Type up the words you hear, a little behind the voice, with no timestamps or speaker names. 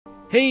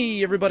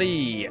Hey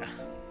everybody!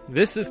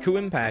 This is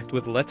KuuImpact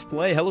with Let's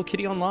Play Hello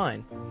Kitty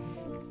Online.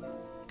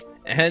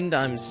 And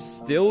I'm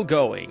still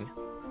going.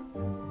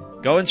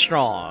 Going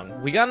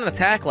strong. We got an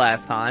attack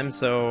last time,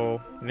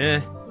 so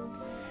meh.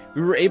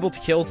 We were able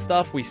to kill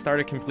stuff, we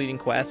started completing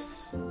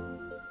quests.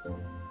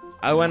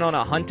 I went on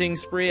a hunting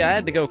spree, I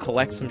had to go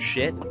collect some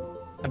shit.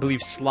 I believe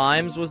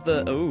slimes was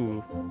the...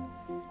 ooh.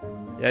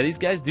 Yeah, these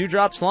guys do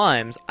drop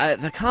slimes.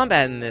 The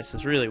combat in this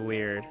is really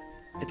weird.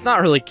 It's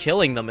not really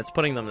killing them, it's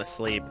putting them to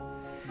sleep.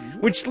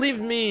 Which leaves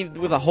me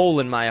with a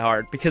hole in my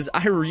heart, because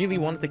I really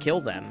wanted to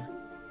kill them.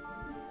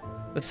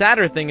 The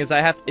sadder thing is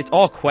it's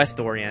all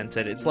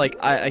quest-oriented. It's like,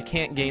 I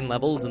can't gain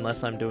levels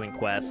unless I'm doing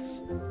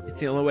quests. It's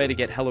the only way to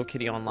get Hello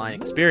Kitty Online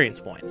experience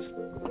points.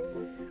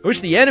 I wish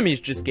the enemies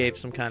just gave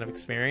some kind of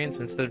experience,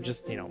 instead of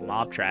just, you know,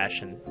 mob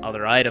trash and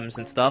other items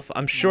and stuff.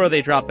 I'm sure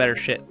they drop better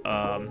shit,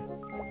 I'm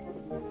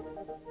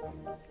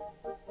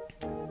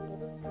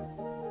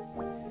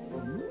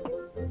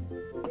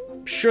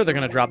sure they're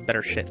gonna drop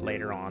better shit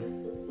later on.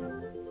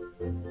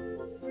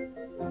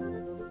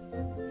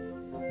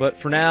 But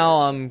for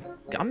now, I'm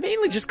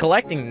mainly just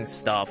collecting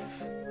stuff.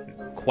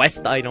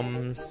 Quest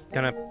items.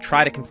 Gonna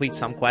try to complete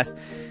some quest.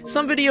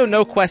 Some video,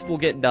 no quest will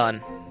get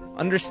done.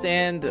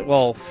 Understand,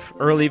 well,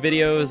 early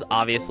videos,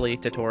 obviously,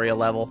 tutorial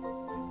level.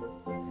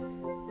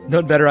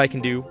 None better I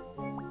can do.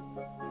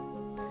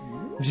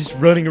 I'm just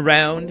running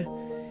around,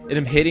 and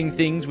I'm hitting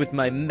things with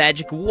my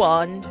magic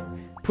wand,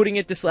 putting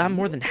it to sleep. I'm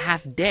more than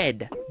half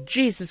dead.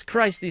 Jesus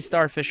Christ, these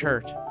starfish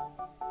hurt.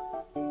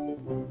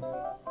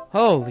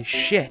 Holy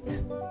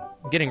shit.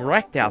 I'm getting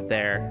wrecked out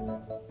there.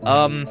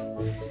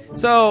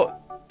 So,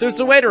 there's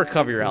a way to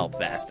recover your health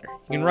faster.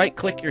 You can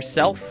right-click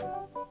yourself,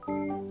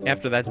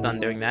 after that's done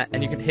doing that,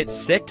 and you can hit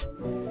sit,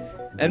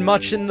 and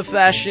much in the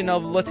fashion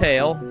of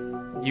Lattale,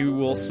 you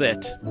will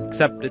sit.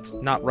 Except it's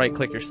not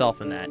right-click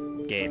yourself in that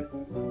game.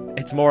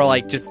 It's more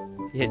like just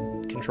hit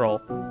control.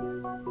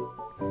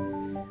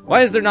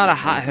 Why is there not a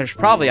hot... There's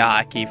probably a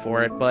hotkey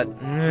for it, but...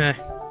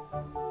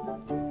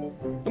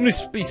 I'm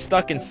gonna be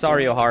stuck in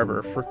Sario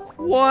Harbor for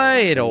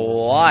quite a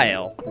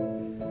while.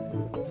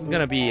 This is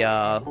gonna be,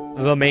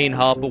 the main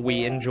hub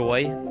we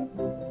enjoy.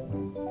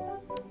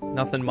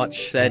 Nothing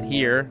much said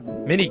here.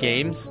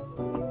 Mini-games.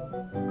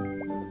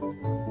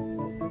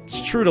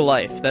 It's true to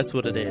life, that's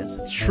what it is.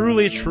 It's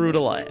truly true to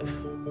life.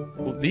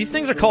 These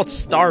things are called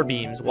star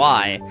beams.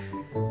 Why?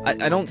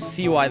 I don't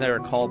see why they're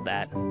called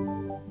that.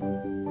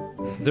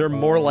 They're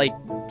more like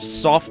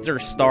softer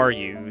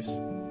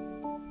Staryus.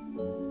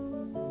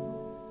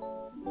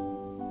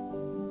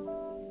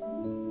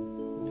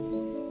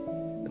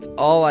 That's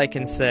all I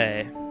can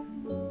say.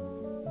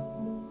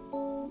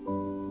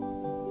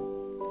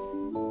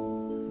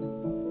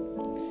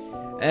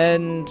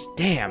 And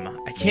damn,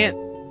 I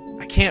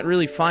can't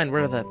really find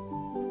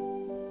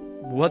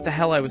what the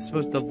hell I was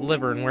supposed to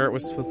deliver and where it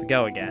was supposed to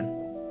go again.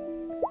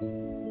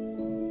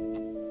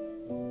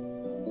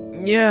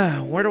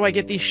 Yeah, where do I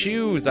get these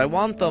shoes? I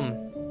want them.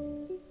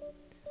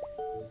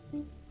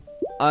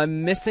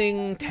 I'm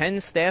missing 10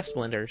 staff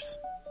splinters.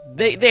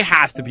 They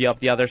have to be up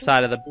the other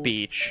side of the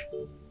beach.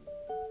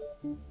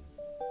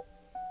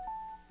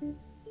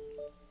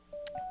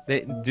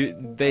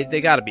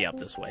 They gotta be up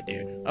this way,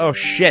 dude. Oh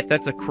shit,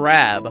 that's a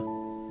crab.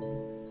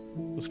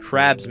 Those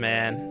crabs,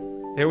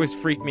 man. They always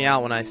freak me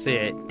out when I see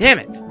it. Damn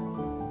it!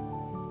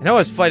 I know I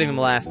was fighting them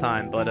last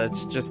time, but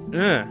it's just,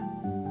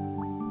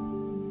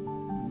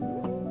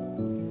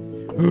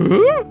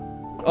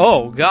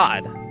 Oh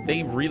god,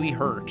 they really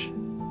hurt.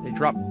 They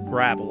drop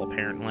gravel,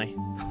 apparently.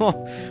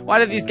 Why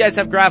do these guys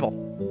have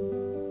gravel?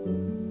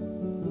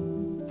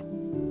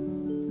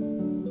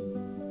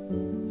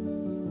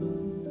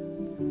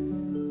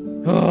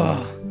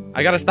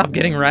 I gotta stop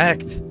getting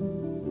wrecked.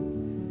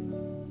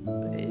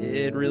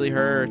 It really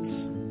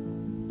hurts.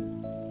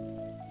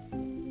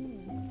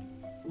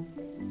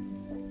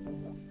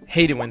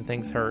 Hate it when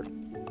things hurt.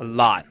 A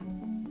lot.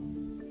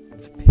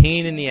 It's a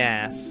pain in the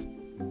ass.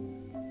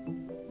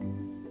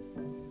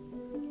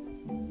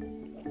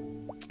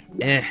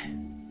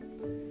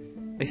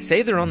 They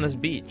say they're on this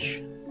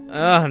beach.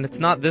 And it's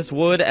not this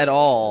wood at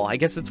all. I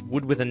guess it's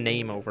wood with a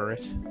name over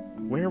it.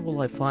 Where will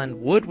I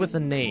find wood with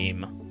a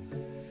name?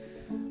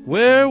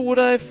 Where would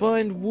I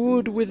find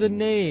wood with a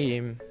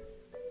name?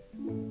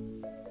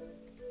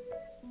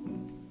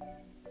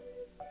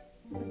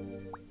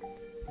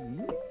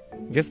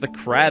 I guess the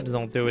crabs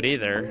don't do it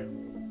either.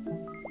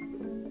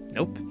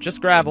 Nope,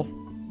 just gravel.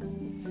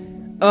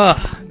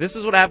 Ugh, this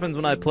is what happens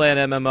when I play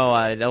an MMO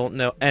I don't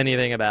know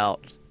anything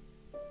about.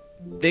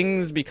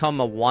 Things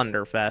become a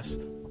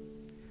wonderfest.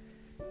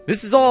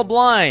 This is all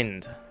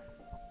blind.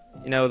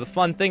 You know, the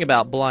fun thing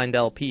about blind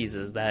LPs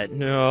is that,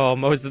 no,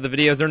 most of the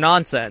videos are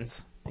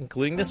nonsense.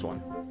 Including this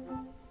one.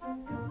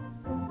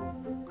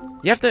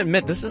 You have to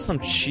admit, this is some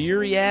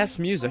cheery-ass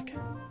music.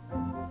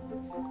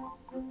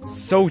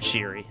 So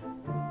cheery.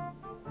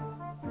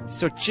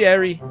 So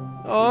cherry.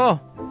 Oh!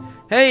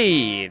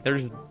 Hey!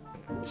 There's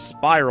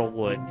spiral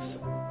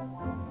woods.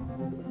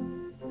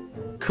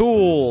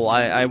 Cool!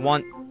 I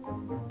want...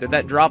 Did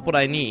that drop what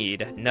I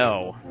need?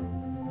 No.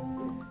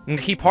 I'm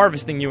gonna keep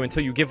harvesting you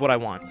until you give what I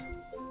want.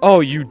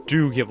 Oh, you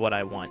do give what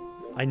I want.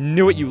 I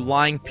knew it, you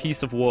lying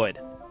piece of wood.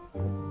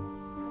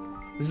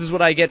 This is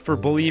what I get for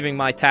believing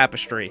my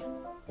tapestry.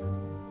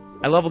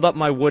 I leveled up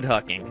my wood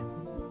hucking.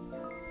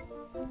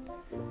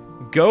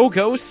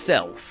 Go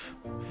self.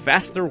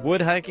 Faster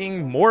wood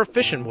hucking, more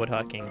efficient wood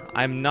hucking.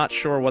 I'm not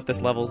sure what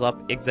this levels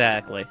up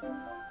exactly.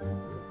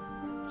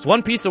 This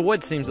one piece of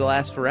wood seems to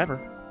last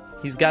forever.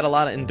 He's got a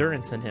lot of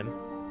endurance in him.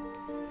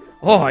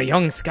 Oh, a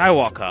young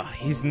Skywalker.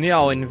 He's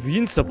now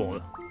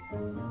invincible.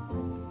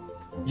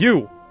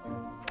 You.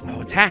 Oh,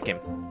 attack him.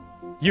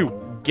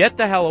 You. Get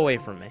the hell away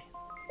from me.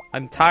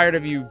 I'm tired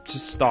of you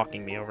just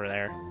stalking me over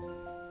there.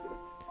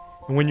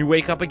 And when you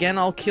wake up again,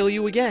 I'll kill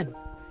you again.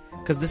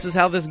 Because this is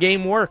how this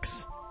game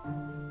works.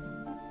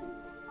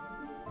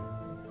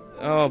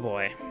 Oh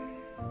boy.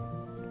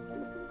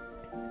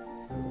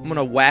 I'm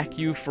gonna whack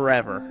you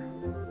forever.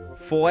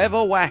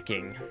 Forever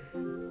whacking.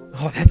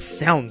 Oh, that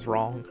sounds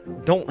wrong.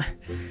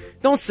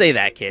 Don't say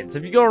that, kids.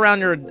 If you go around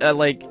your,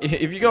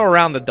 if you go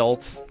around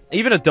adults,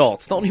 even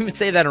adults, don't even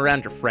say that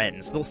around your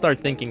friends. They'll start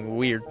thinking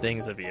weird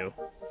things of you.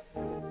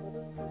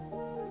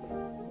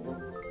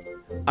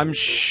 I'm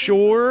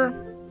sure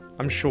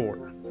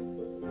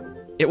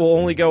it will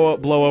only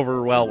blow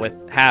over well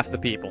with half the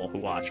people who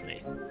watch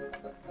me.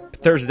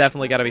 But there's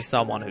definitely got to be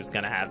someone who's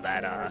going to have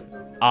that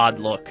odd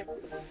look.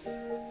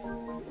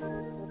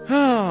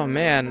 Oh,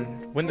 man.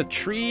 When the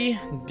tree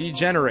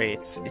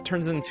degenerates, it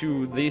turns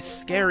into the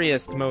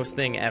scariest, most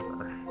thing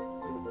ever.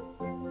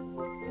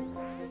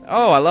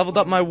 Oh, I leveled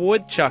up my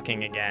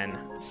woodchucking again.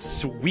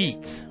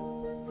 Sweet.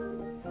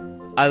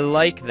 I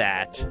like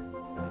that.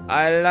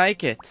 I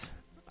like it.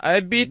 I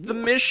beat the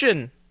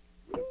mission.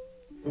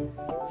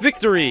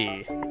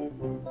 Victory!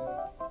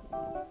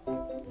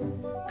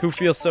 Ku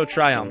feels so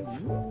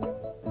triumphant.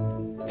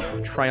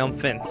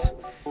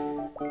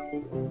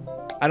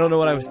 I don't know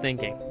what I was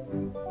thinking.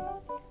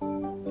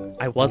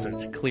 I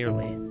wasn't,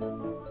 clearly.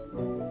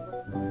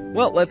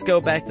 Well, let's go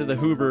back to the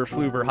Hoober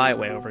Fluber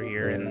Highway over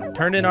here and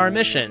turn in our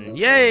mission.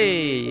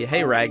 Yay!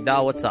 Hey,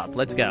 Ragdoll, what's up?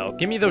 Let's go.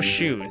 Give me those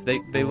shoes.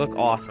 They look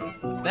awesome.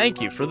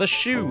 Thank you for the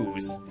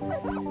shoes.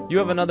 You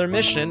have another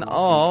mission?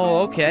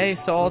 Oh, okay,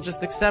 so I'll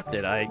just accept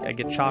it. I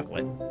get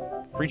chocolate.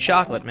 Free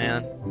chocolate,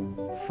 man.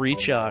 Free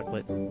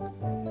chocolate.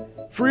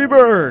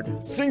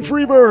 Freebird! Sing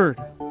Freebird!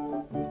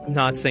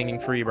 Not singing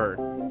Freebird.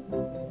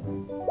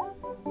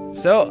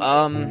 So,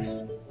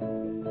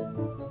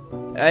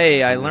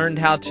 hey, I learned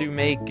how to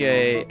make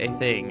a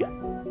thing.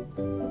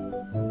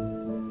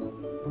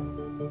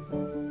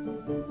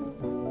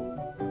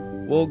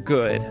 Well,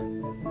 good.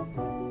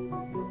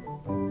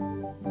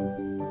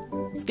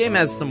 This game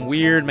has some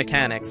weird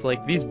mechanics,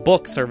 like these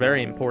books are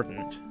very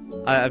important.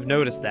 I've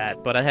noticed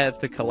that, but I have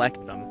to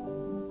collect them.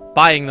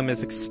 Buying them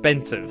is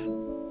expensive.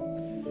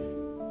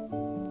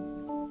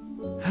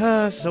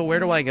 So where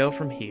do I go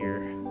from here?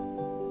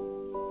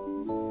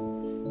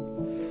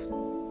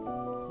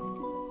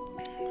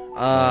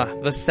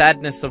 The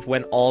sadness of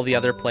when all the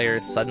other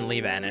players suddenly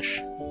vanish.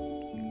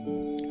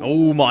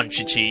 Oh,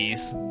 Moncha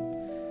cheese.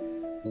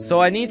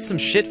 So I need some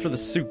shit for the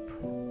soup.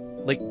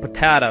 Like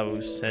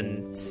potatoes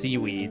and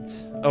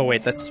seaweeds. Oh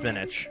wait, that's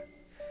spinach.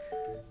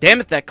 Damn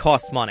it, that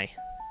costs money.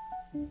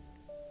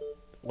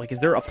 Like, is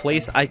there a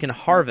place I can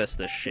harvest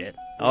this shit?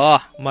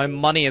 Ah, my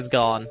money is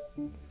gone.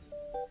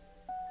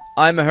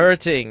 I'm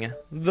hurting.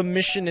 The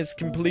mission is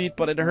complete,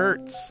 but it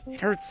hurts. It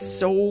hurts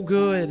so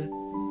good.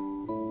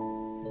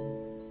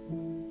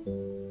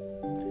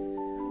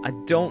 I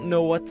don't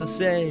know what to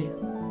say.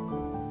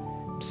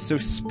 I'm so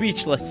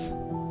speechless.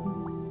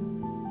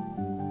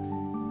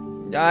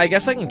 I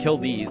guess I can kill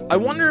these. I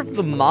wonder if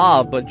the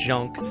mob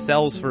junk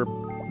sells for,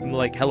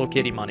 like, Hello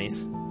Kitty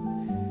monies.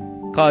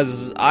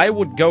 Because I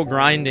would go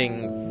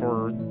grinding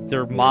for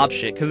their mob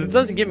shit, because it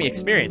doesn't give me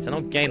experience. I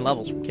don't gain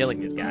levels from killing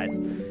these guys.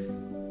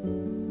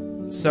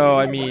 So,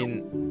 I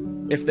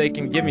mean, if they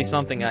can give me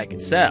something I can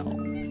sell,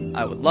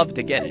 I would love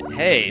to get it.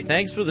 Hey,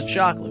 thanks for the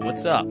chocolate.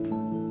 What's up?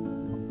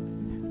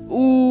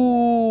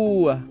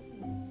 Ooh!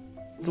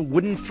 It's a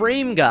wooden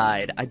frame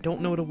guide. I don't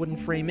know what a wooden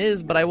frame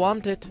is, but I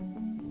want it.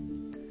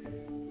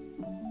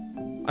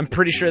 I'm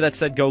pretty sure that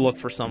said go look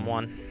for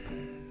someone.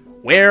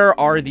 Where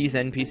are these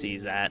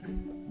NPCs at?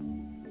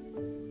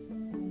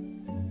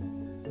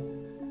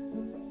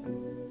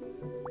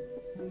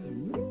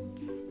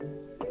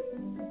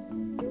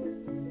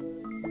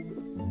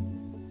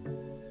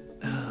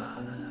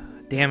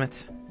 Damn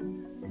it.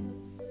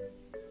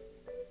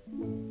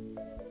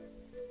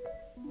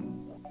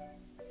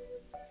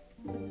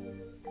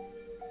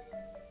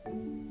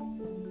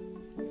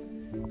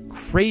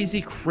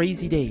 Crazy,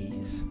 crazy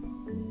days.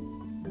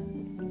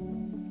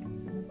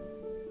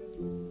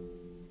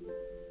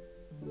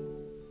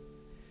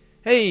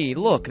 Hey,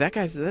 look,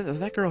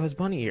 that girl has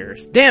bunny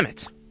ears. Damn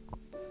it!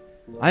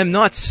 I am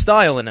not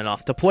styling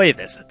enough to play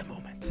this at the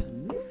moment.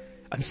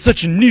 I'm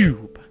such a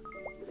noob.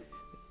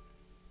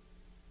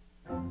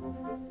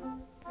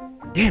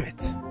 Damn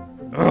it.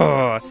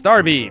 Ugh,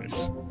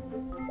 Starbeams.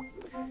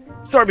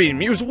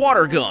 Starbeam, use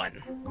water gun.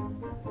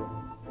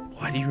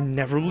 Why do you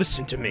never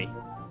listen to me?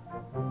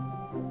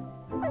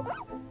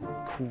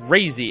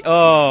 crazy.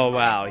 Oh,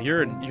 wow.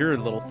 You're a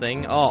little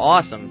thing. Oh,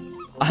 awesome.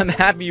 I'm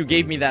happy you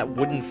gave me that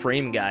wooden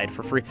frame guide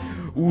for free.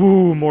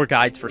 Ooh, more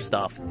guides for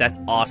stuff. That's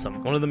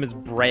awesome. One of them is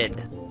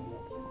bread.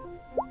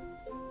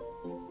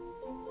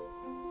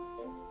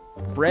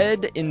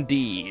 Bread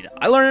indeed.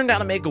 I learned how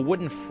to make a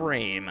wooden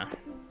frame.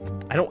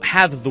 I don't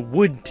have the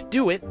wood to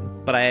do it,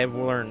 but I have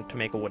learned to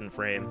make a wooden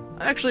frame.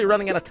 I'm actually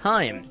running out of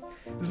time.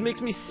 This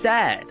makes me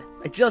sad.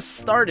 I just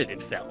started,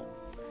 it felt.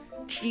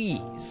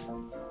 Jeez.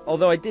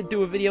 Although I did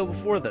do a video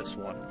before this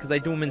one, because I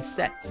do them in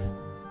sets.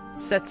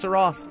 Sets are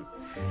awesome.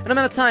 And I'm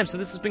out of time, so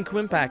this has been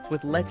KuuImpact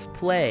with Let's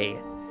Play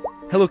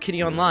Hello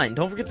Kitty Online.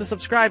 Don't forget to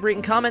subscribe, rate,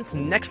 and comment.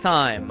 Next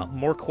time,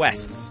 more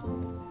quests,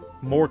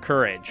 more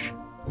courage,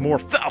 more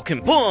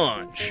Falcon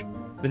Punch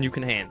than you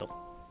can handle.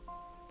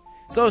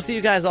 So I'll see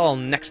you guys all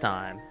next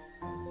time.